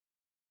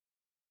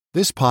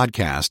This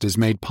podcast is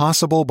made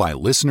possible by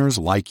listeners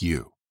like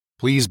you.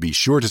 Please be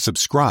sure to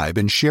subscribe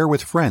and share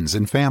with friends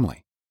and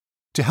family.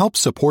 To help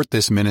support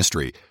this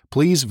ministry,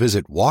 please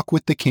visit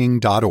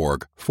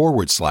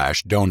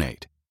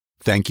walkwiththeking.org/donate.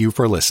 Thank you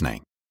for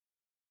listening.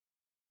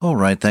 All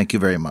right, thank you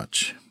very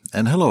much.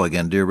 And hello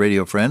again, dear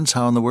radio friends.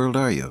 How in the world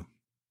are you?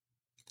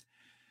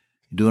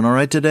 You doing all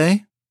right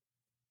today?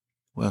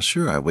 Well,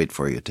 sure, I wait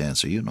for you to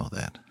answer. You know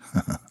that.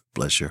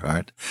 Bless your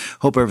heart.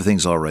 Hope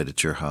everything's all right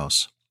at your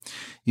house.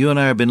 You and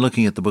I have been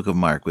looking at the book of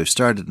Mark. We've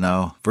started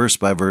now, verse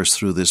by verse,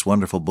 through this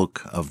wonderful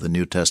book of the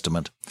New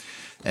Testament.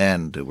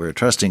 And we're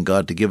trusting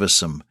God to give us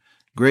some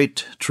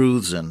great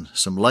truths and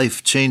some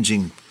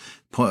life-changing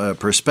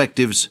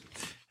perspectives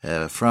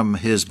from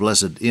His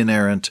blessed,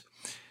 inerrant,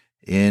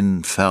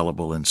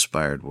 infallible,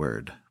 inspired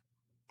Word.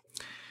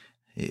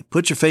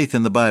 Put your faith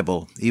in the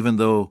Bible, even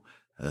though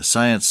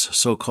science,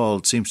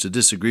 so-called, seems to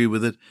disagree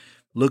with it.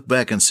 Look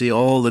back and see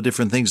all the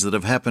different things that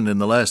have happened in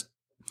the last,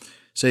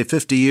 say,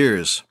 50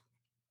 years,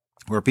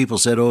 where people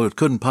said, oh, it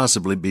couldn't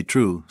possibly be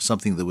true,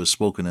 something that was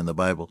spoken in the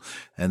Bible.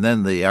 And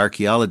then the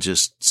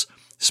archaeologists,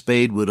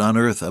 Spade, would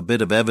unearth a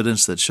bit of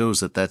evidence that shows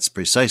that that's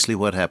precisely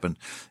what happened.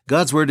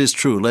 God's Word is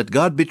true. Let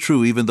God be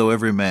true, even though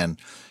every man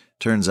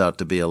turns out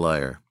to be a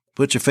liar.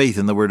 Put your faith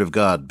in the Word of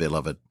God,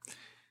 beloved.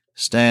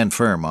 Stand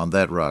firm on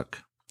that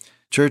rock.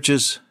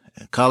 Churches,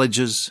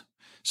 colleges,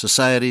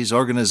 societies,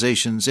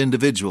 organizations,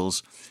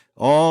 individuals,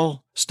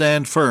 all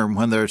stand firm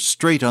when they're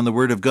straight on the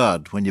Word of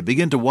God. When you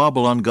begin to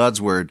wobble on God's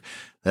Word,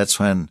 that's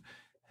when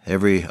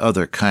every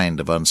other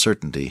kind of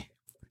uncertainty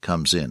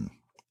comes in.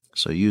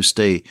 So you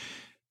stay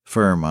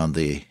firm on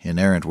the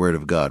inerrant Word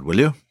of God, will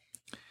you?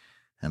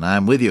 And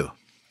I'm with you.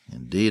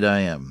 Indeed I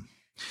am.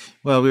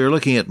 Well, we were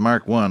looking at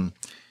Mark 1,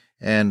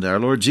 and our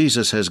Lord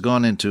Jesus has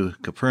gone into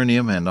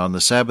Capernaum, and on the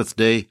Sabbath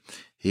day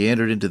He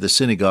entered into the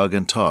synagogue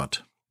and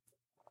taught.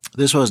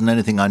 This wasn't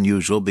anything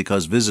unusual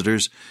because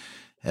visitors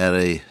at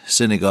a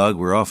synagogue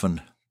were often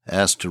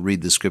asked to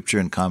read the Scripture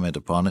and comment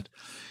upon it.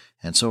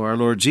 And so our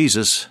Lord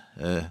Jesus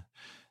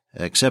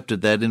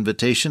accepted that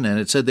invitation, and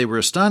it said they were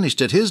astonished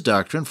at His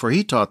doctrine, for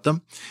He taught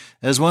them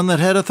as one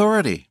that had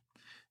authority,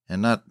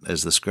 and not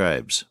as the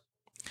scribes.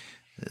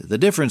 The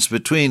difference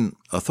between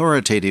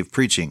authoritative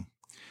preaching,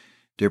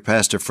 dear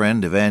pastor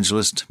friend,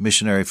 evangelist,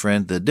 missionary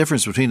friend, the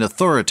difference between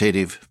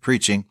authoritative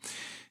preaching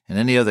and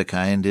any other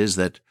kind is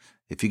that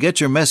if you get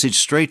your message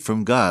straight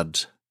from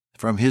God,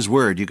 from His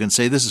Word, you can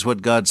say, this is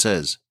what God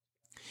says.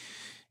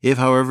 If,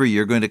 however,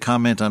 you're going to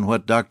comment on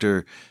what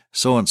Dr.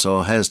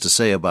 So-and-so has to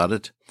say about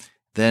it,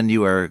 then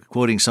you are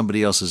quoting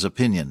somebody else's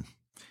opinion.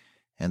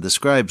 And the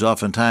scribes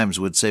oftentimes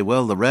would say,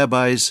 well, the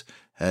rabbis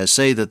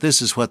say that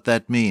this is what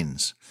that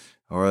means,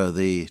 or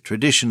the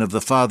tradition of the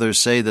fathers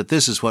say that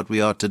this is what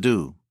we ought to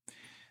do.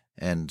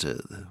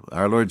 And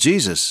our Lord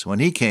Jesus, when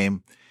He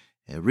came,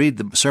 read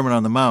the Sermon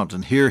on the Mount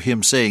and hear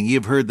Him saying, ye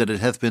have heard that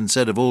it hath been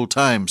said of old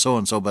time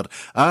so-and-so, but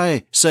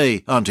I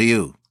say unto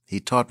you.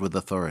 He taught with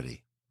authority.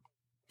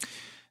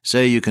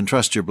 Say you can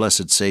trust your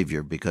blessed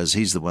Savior because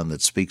He's the one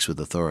that speaks with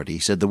authority. He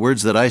said, the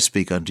words that I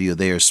speak unto you,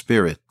 they are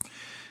spirit,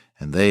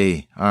 and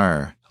they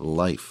are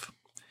life.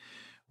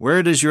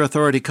 Where does your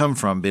authority come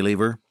from,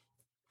 believer?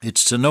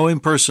 It's to know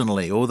Him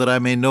personally. Oh, that I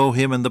may know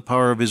Him and the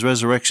power of His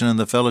resurrection and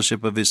the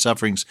fellowship of His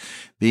sufferings,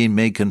 being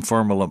made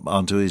conformable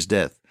unto His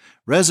death.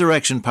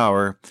 Resurrection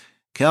power,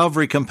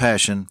 Calvary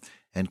compassion,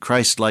 and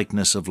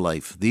Christ-likeness of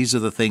life. These are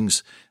the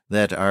things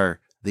that are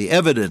the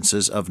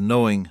evidences of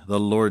knowing the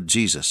Lord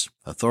Jesus.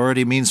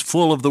 Authority means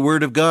full of the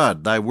Word of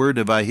God. Thy word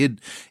have I hid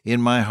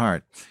in my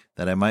heart,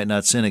 that I might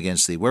not sin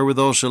against thee.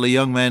 Wherewithal shall a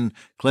young man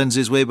cleanse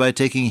his way? By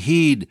taking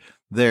heed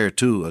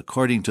thereto,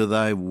 according to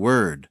thy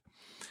word.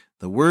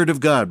 The Word of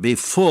God, be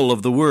full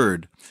of the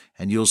Word,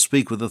 and you'll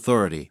speak with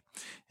authority.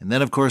 And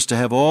then, of course, to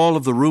have all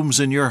of the rooms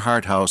in your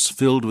heart house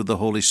filled with the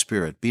Holy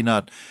Spirit. Be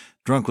not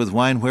drunk with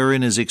wine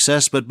wherein is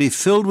excess, but be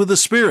filled with the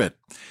Spirit,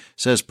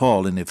 says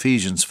Paul in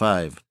Ephesians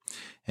 5.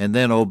 And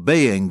then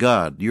obeying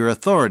God. Your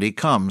authority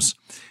comes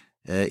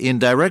in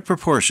direct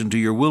proportion to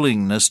your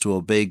willingness to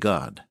obey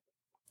God.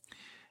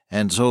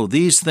 And so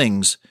these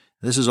things,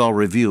 this is all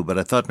review, but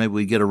I thought maybe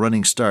we'd get a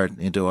running start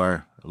into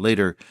our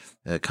later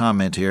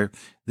comment here.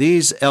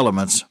 These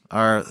elements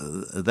are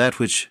that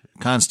which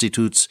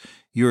constitutes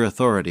your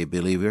authority,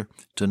 believer,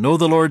 to know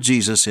the Lord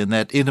Jesus in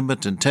that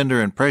intimate and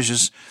tender and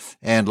precious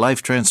and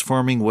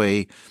life-transforming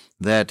way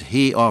that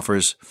He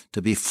offers,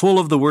 to be full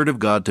of the Word of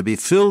God, to be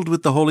filled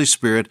with the Holy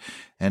Spirit,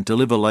 and to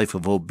live a life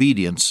of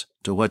obedience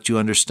to what you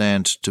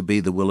understand to be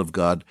the will of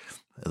God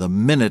the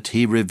minute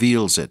He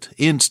reveals it.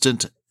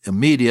 Instant,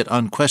 immediate,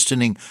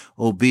 unquestioning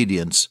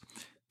obedience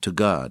to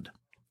God.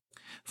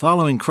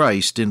 Following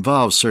Christ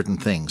involves certain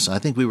things. I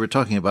think we were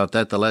talking about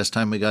that the last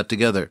time we got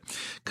together.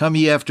 Come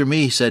ye after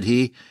me, said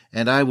He,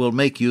 and I will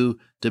make you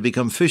to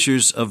become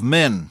fishers of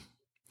men.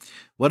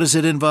 What does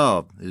it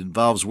involve? It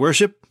involves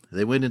worship.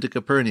 They went into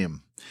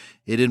Capernaum.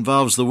 It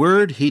involves the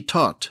Word. He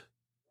taught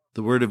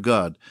the Word of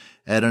God.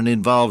 And it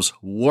involves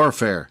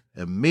warfare.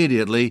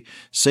 Immediately,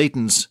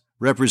 Satan's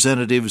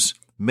representatives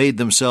made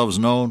themselves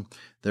known.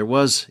 there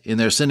was in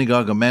their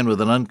synagogue a man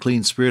with an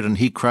unclean spirit, and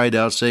he cried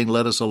out, saying,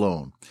 Let us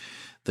alone.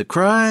 The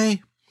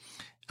cry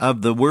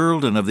of the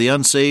world and of the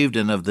unsaved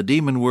and of the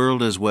demon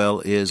world as well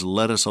is,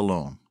 let us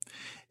alone.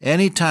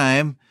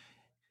 Anytime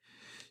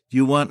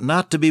you want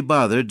not to be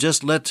bothered,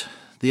 just let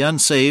the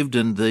unsaved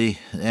and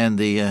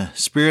the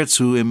spirits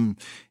who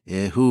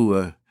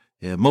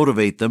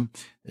motivate them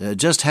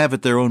just have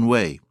it their own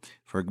way.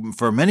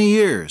 For many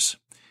years,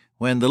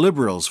 when the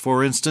liberals,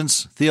 for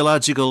instance,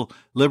 theological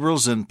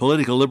liberals and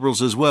political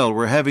liberals as well,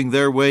 were having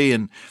their way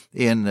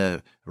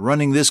in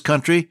running this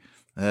country,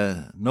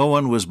 no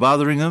one was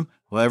bothering them.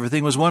 Well,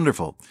 everything was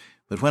wonderful.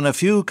 But when a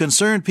few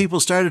concerned people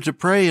started to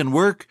pray and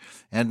work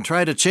and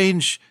try to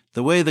change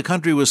the way the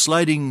country was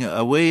sliding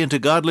away into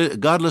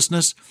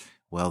godlessness,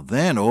 well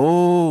then,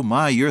 oh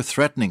my, you're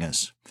threatening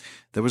us.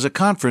 There was a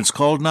conference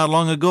called not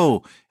long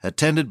ago,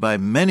 attended by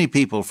many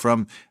people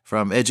from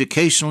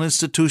educational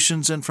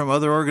institutions and from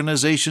other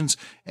organizations,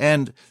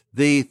 and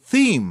the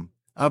theme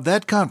of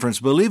that conference,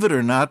 believe it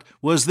or not,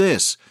 was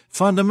this: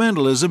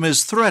 fundamentalism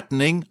is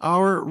threatening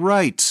our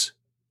rights.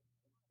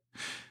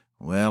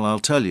 Well, I'll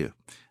tell you,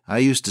 I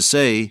used to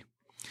say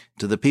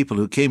to the people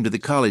who came to the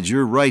college,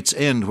 your rights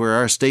end where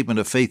our statement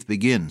of faith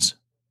begins.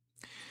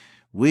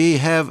 We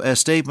have a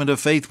statement of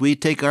faith. We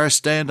take our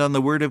stand on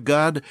the Word of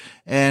God,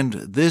 and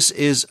this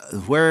is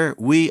where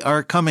we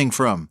are coming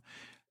from.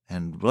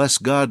 And bless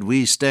God,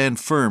 we stand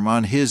firm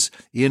on His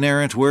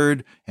inerrant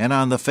Word and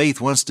on the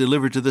faith once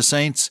delivered to the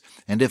saints.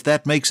 And if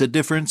that makes a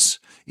difference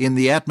in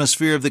the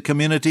atmosphere of the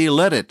community,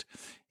 let it.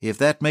 If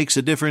that makes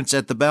a difference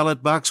at the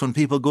ballot box when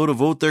people go to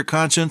vote their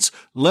conscience,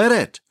 let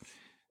it.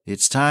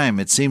 It's time,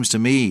 it seems to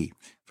me,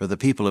 for the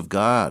people of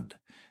God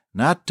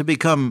not to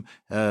become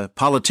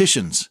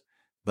politicians,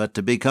 but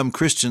to become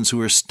Christians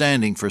who are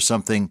standing for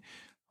something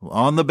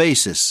on the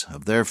basis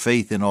of their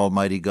faith in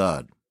Almighty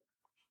God.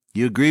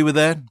 You agree with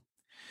that?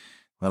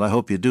 Well, I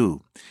hope you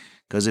do,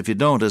 because if you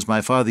don't, as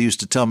my father used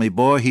to tell me,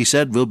 boy, he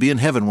said, we'll be in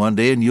heaven one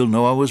day and you'll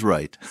know I was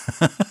right.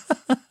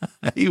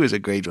 He was a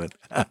great one.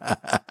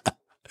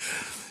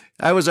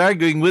 I was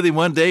arguing with him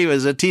one day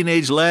as a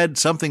teenage lad,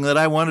 something that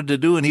I wanted to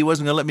do, and he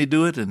wasn't going to let me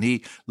do it, and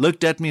he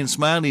looked at me and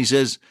smiled, and he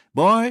says,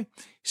 boy,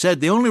 he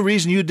said, the only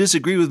reason you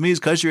disagree with me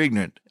is because you're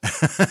ignorant.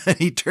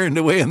 He turned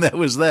away, and that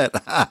was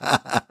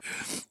that.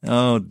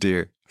 Oh,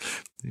 dear.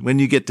 When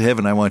you get to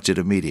heaven, I want you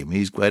to meet him.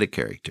 He's quite a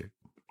character.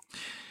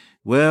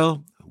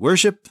 Well,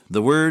 worship,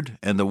 the Word,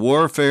 and the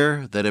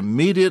warfare that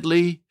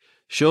immediately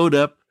showed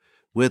up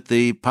with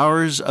the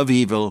powers of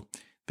evil,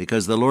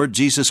 because the Lord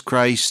Jesus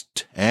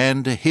Christ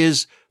and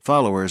His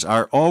followers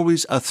are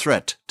always a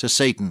threat to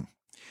Satan.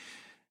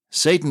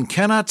 Satan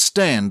cannot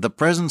stand the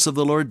presence of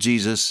the Lord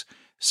Jesus.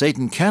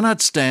 Satan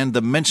cannot stand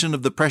the mention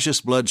of the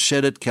precious blood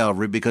shed at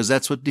Calvary, because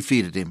that's what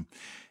defeated him.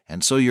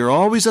 And so you're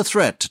always a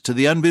threat to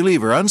the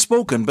unbeliever,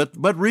 unspoken,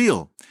 but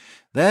real.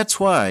 That's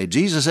why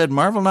Jesus said,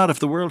 marvel not if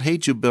the world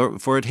hates you,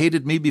 for it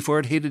hated me before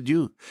it hated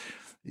you.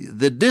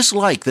 The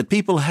dislike that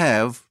people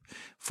have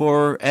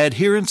for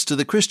adherence to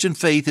the Christian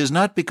faith is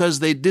not because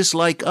they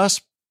dislike us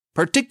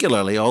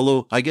particularly,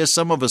 although I guess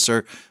some of us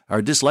are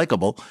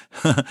dislikable,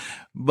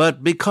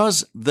 but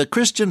because the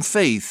Christian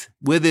faith,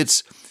 with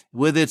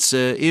its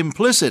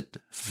implicit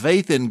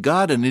faith in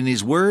God and in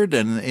His Word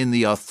and in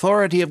the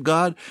authority of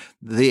God,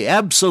 the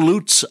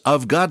absolutes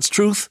of God's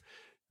truth,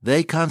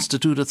 they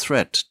constitute a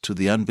threat to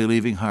the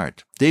unbelieving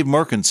heart. Dave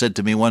Morgan said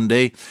to me one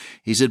day,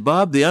 he said,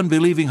 Bob, the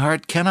unbelieving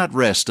heart cannot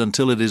rest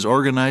until it is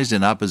organized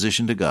in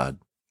opposition to God.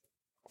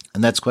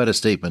 And that's quite a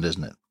statement,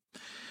 isn't it?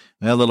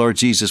 Well, the Lord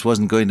Jesus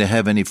wasn't going to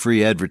have any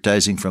free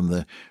advertising from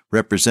the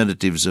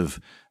representatives of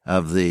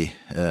the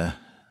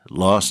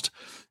lost,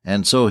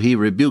 and so He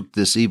rebuked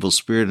this evil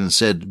spirit and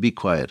said, be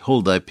quiet,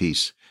 hold thy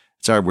peace.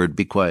 It's our word,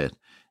 be quiet,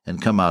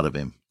 and come out of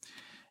him.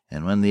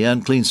 And when the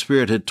unclean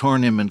spirit had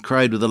torn him and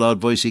cried with a loud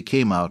voice, he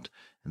came out,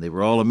 and they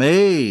were all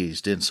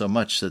amazed,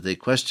 insomuch that they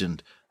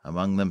questioned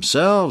among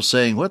themselves,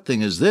 saying, what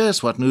thing is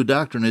this? What new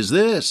doctrine is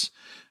this?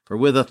 For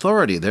with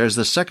authority, there's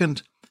the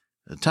second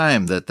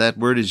time that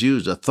word is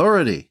used,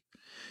 authority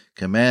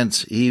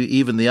commands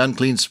even the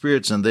unclean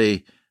spirits, and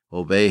they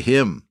obey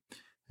Him.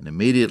 And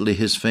immediately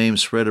His fame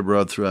spread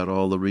abroad throughout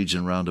all the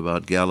region round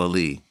about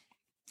Galilee.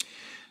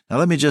 Now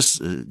let me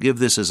just give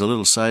this as a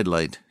little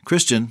sidelight.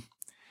 Christian,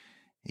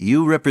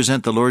 you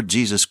represent the Lord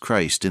Jesus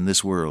Christ in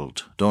this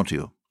world, don't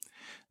you?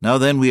 Now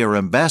then, we are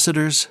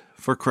ambassadors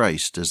for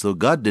Christ, as though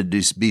God did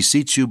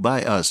beseech you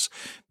by us,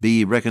 be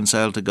ye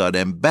reconciled to God,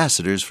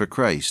 ambassadors for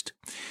Christ.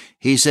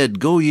 He said,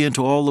 go ye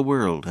into all the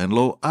world, and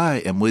lo, I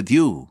am with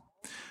you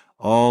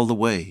all the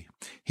way.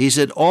 He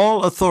said,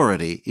 all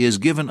authority is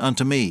given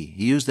unto me.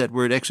 He used that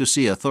word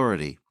exousia,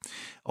 authority.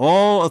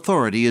 All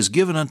authority is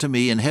given unto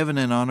me in heaven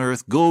and on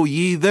earth. Go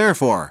ye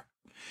therefore,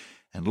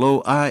 and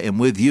lo, I am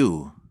with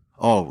you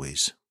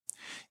always.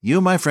 You,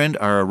 my friend,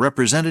 are a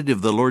representative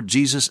of the Lord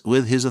Jesus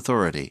with His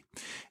authority.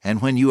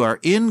 And when you are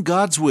in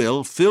God's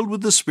will, filled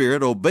with the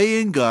Spirit,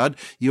 obeying God,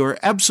 you are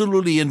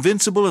absolutely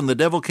invincible and the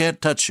devil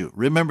can't touch you.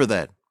 Remember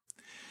that.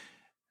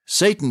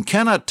 Satan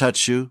cannot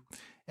touch you,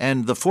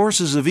 and the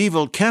forces of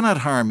evil cannot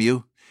harm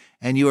you,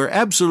 and you are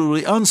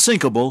absolutely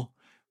unsinkable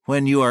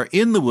when you are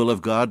in the will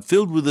of God,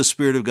 filled with the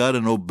Spirit of God,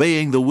 and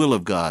obeying the will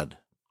of God.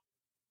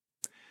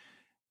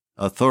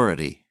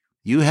 Authority.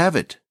 You have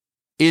it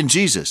in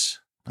Jesus.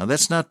 Now,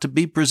 that's not to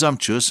be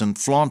presumptuous and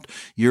flaunt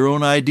your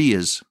own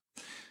ideas.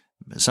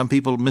 Some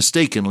people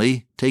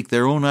mistakenly take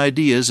their own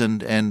ideas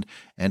and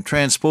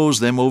transpose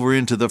them over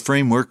into the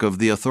framework of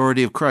the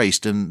authority of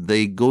Christ, and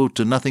they go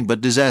to nothing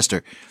but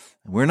disaster.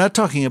 We're not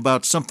talking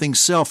about something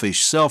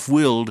selfish,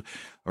 self-willed,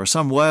 or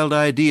some wild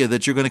idea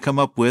that you're going to come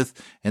up with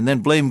and then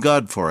blame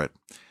God for it.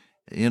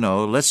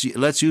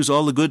 Let's use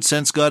all the good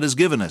sense God has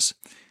given us.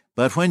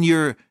 But when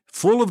you're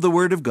full of the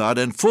Word of God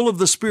and full of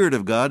the Spirit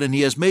of God, and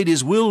He has made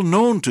His will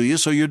known to you,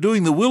 so you're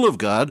doing the will of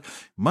God,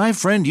 my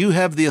friend, you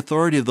have the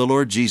authority of the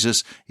Lord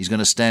Jesus. He's going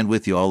to stand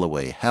with you all the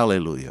way.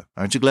 Hallelujah.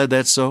 Aren't you glad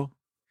that's so?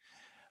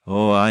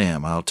 Oh, I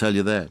am. I'll tell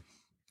you that.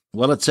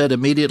 Well, it said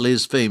immediately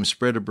his fame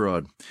spread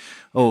abroad.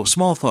 Oh,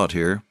 small thought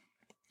here.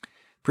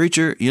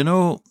 Preacher,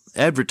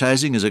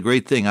 advertising is a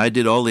great thing. I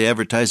did all the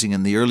advertising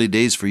in the early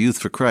days for Youth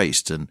for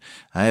Christ, and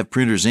I have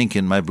printer's ink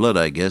in my blood,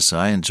 I guess.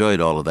 I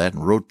enjoyed all of that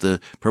and wrote the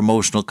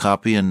promotional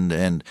copy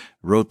and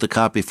wrote the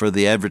copy for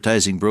the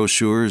advertising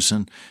brochures,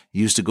 and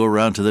used to go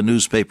around to the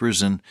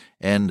newspapers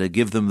and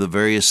give them the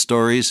various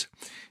stories.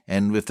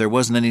 And if there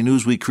wasn't any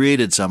news, we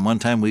created some. One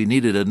time we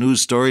needed a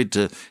news story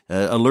to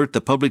alert the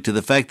public to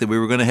the fact that we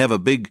were going to have a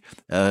big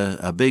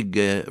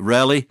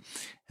rally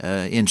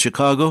in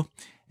Chicago.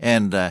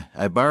 And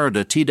I borrowed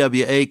a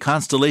TWA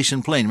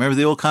Constellation plane. Remember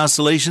the old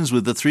Constellations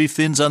with the 3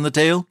 fins on the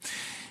tail?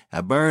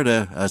 I borrowed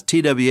a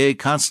TWA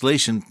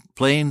Constellation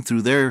plane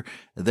through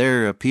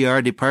their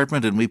PR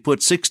department, and we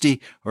put 60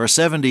 or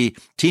 70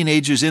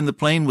 teenagers in the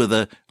plane with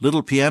a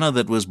little piano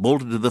that was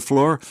bolted to the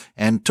floor,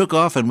 and took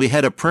off, and we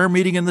had a prayer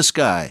meeting in the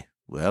sky.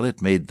 Well, it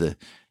made the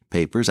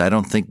papers. I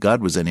don't think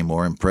God was any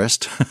more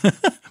impressed.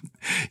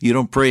 You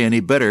don't pray any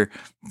better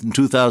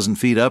 2,000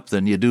 feet up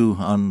than you do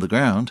on the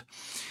ground.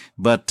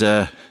 But,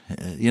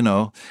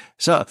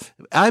 so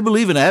I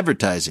believe in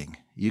advertising.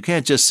 You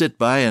can't just sit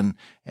by and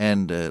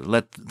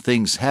let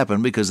things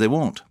happen, because they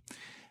won't.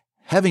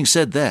 Having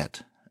said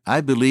that, I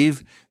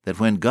believe that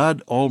when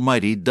God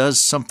Almighty does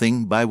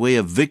something by way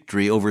of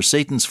victory over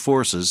Satan's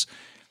forces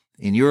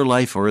in your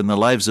life or in the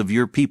lives of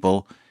your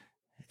people,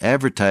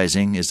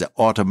 advertising is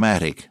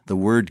automatic. The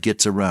word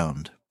gets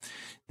around.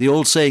 The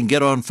old saying,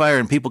 get on fire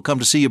and people come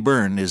to see you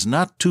burn, is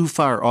not too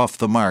far off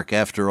the mark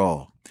after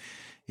all.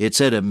 It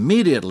said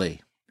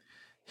immediately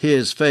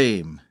his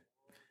fame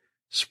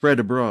spread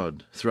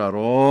abroad throughout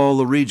all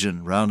the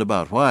region round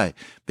about. Why?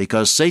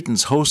 Because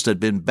Satan's host had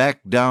been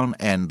backed down,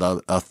 and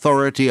the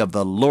authority of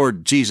the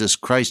Lord Jesus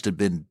Christ had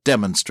been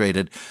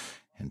demonstrated,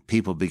 and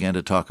people began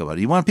to talk about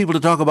it. You want people to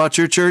talk about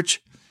your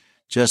church?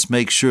 Just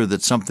make sure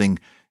that something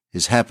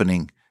is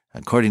happening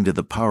according to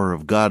the power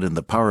of God and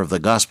the power of the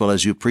gospel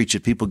as you preach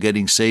it, people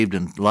getting saved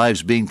and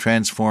lives being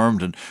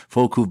transformed, and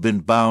folk who've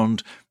been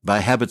bound by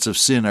habits of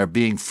sin are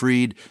being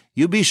freed.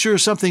 You be sure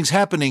something's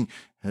happening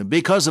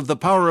because of the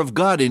power of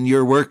God in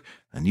your work,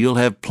 and you'll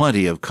have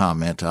plenty of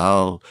comment,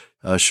 I'll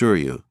assure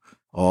you,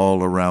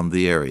 all around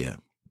the area.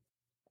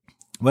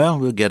 Well,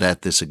 we'll get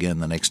at this again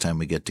the next time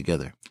we get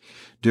together.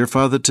 Dear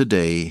Father,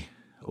 today,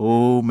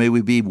 may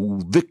we be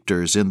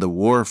victors in the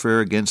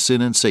warfare against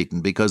sin and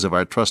Satan because of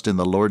our trust in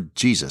the Lord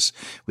Jesus.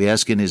 We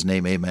ask in His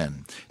name,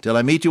 amen. Till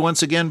I meet you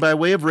once again by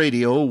way of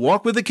radio,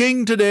 walk with the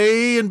King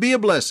today and be a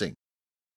blessing.